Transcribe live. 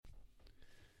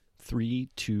3,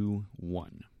 2,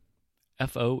 1.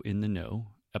 FO in the Know,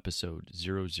 Episode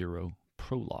 00,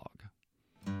 Prologue.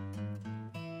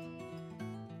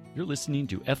 You're listening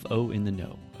to FO in the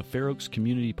Know, a Fair Oaks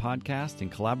community podcast in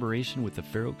collaboration with the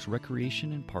Fair Oaks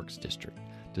Recreation and Parks District,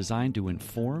 designed to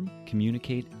inform,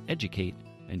 communicate, educate,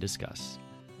 and discuss.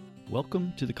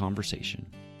 Welcome to the conversation.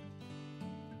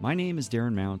 My name is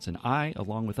Darren Mounts, and I,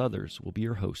 along with others, will be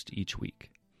your host each week.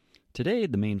 Today,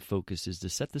 the main focus is to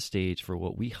set the stage for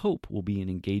what we hope will be an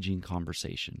engaging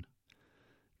conversation.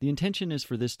 The intention is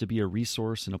for this to be a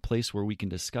resource and a place where we can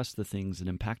discuss the things that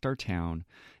impact our town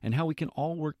and how we can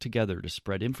all work together to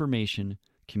spread information,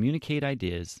 communicate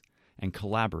ideas, and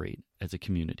collaborate as a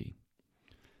community.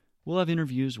 We'll have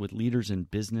interviews with leaders in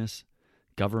business,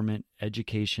 government,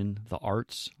 education, the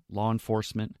arts, law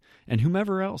enforcement, and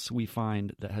whomever else we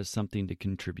find that has something to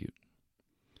contribute.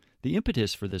 The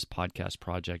impetus for this podcast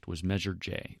project was Measure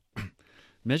J.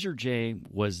 Measure J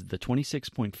was the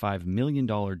 $26.5 million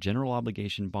general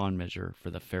obligation bond measure for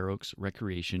the Fair Oaks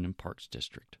Recreation and Parks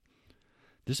District.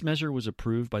 This measure was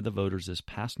approved by the voters this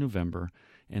past November,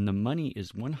 and the money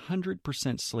is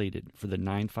 100% slated for the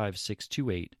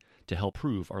 95628 to help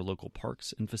improve our local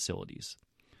parks and facilities.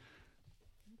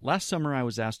 Last summer, I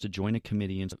was asked to join a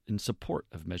committee in support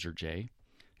of Measure J,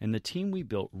 and the team we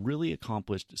built really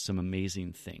accomplished some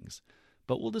amazing things.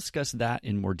 But we'll discuss that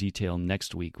in more detail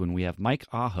next week when we have Mike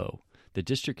Aho, the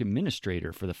district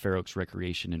administrator for the Fair Oaks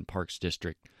Recreation and Parks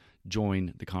District,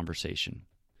 join the conversation.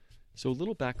 So a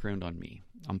little background on me.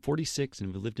 I'm 46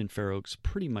 and have lived in Fair Oaks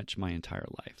pretty much my entire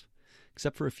life,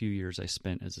 except for a few years I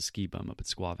spent as a ski bum up at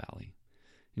Squaw Valley.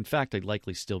 In fact, I'd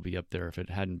likely still be up there if it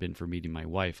hadn't been for meeting my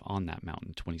wife on that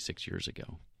mountain 26 years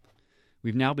ago.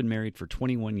 We've now been married for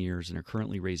 21 years and are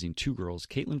currently raising two girls,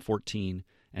 Caitlin, 14,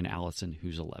 and Allison,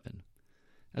 who's 11.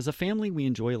 As a family, we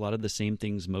enjoy a lot of the same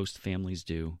things most families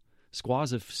do.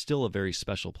 Squaws is still a very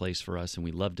special place for us, and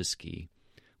we love to ski.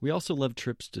 We also love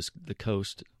trips to the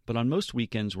coast, but on most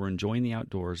weekends we're enjoying the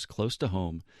outdoors close to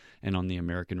home and on the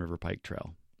American River Pike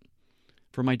Trail.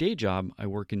 For my day job, I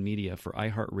work in media for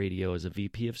iHeartRadio as a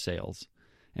VP of sales,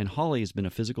 and Holly has been a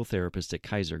physical therapist at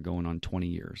Kaiser going on 20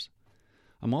 years.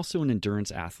 I'm also an endurance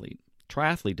athlete,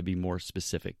 triathlete to be more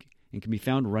specific, and can be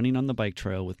found running on the bike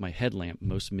trail with my headlamp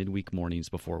most midweek mornings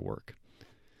before work.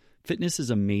 Fitness is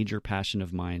a major passion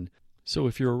of mine, so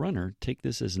if you're a runner, take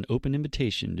this as an open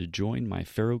invitation to join my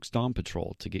Fair Oaks Dawn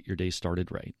Patrol to get your day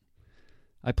started right.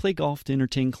 I play golf to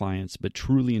entertain clients, but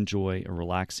truly enjoy a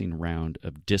relaxing round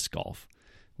of disc golf,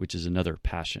 which is another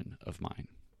passion of mine.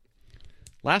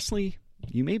 Lastly,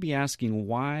 you may be asking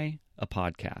why a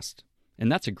podcast? And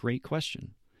that's a great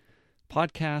question.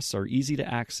 Podcasts are easy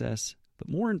to access, but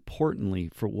more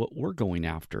importantly, for what we're going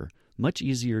after, much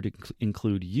easier to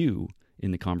include you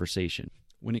in the conversation.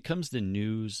 When it comes to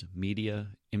news,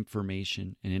 media,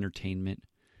 information, and entertainment,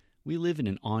 we live in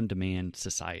an on-demand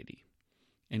society,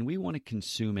 and we want to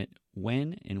consume it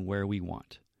when and where we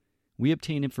want. We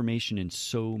obtain information in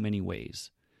so many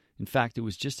ways. In fact, it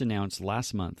was just announced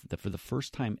last month that for the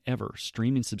first time ever,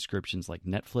 streaming subscriptions like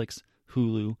Netflix,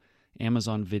 Hulu,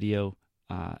 Amazon Video,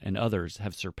 and others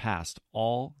have surpassed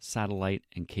all satellite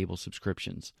and cable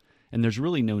subscriptions, and there's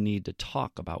really no need to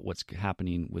talk about what's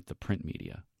happening with the print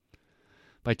media.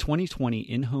 By 2020,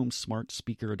 in-home smart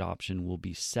speaker adoption will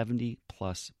be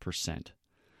 70+%.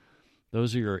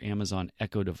 Those are your Amazon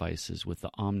Echo devices with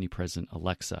the omnipresent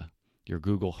Alexa, your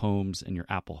Google Homes, and your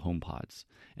Apple HomePods,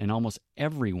 and almost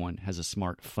everyone has a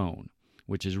smartphone,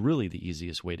 which is really the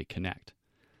easiest way to connect.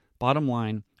 Bottom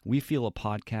line, we feel a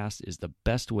podcast is the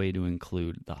best way to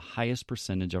include the highest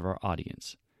percentage of our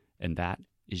audience, and that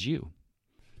is you.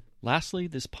 Lastly,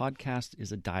 this podcast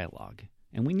is a dialogue,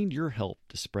 and we need your help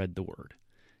to spread the word.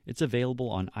 It's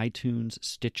available on iTunes,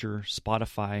 Stitcher,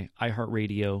 Spotify,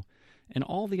 iHeartRadio, and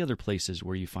all the other places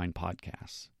where you find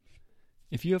podcasts.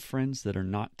 If you have friends that are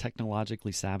not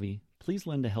technologically savvy, please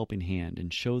lend a helping hand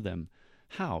and show them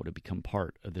how to become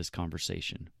part of this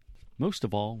conversation. Most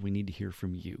of all, we need to hear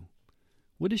from you.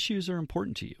 What issues are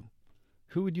important to you?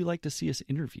 Who would you like to see us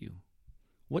interview?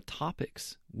 What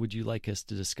topics would you like us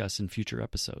to discuss in future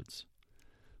episodes?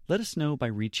 Let us know by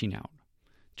reaching out.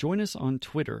 Join us on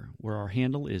Twitter, where our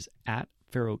handle is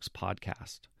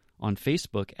 @FairOaksPodcast, on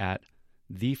Facebook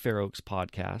 @The Fair Oaks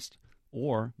Podcast,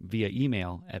 or via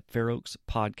email at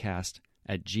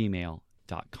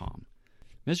fairoakspodcast@gmail.com.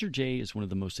 Measure J is one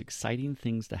of the most exciting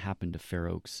things to happen to Fair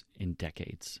Oaks in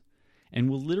decades, and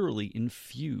will literally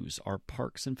infuse our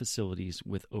parks and facilities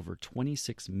with over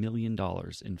 $26 million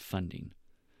in funding.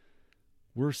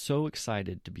 We're so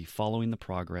excited to be following the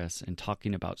progress and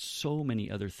talking about so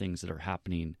many other things that are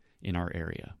happening in our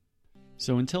area.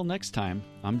 So until next time,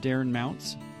 I'm Darren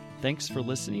Mounts, Thanks for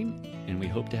listening, and we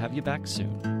hope to have you back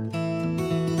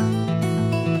soon.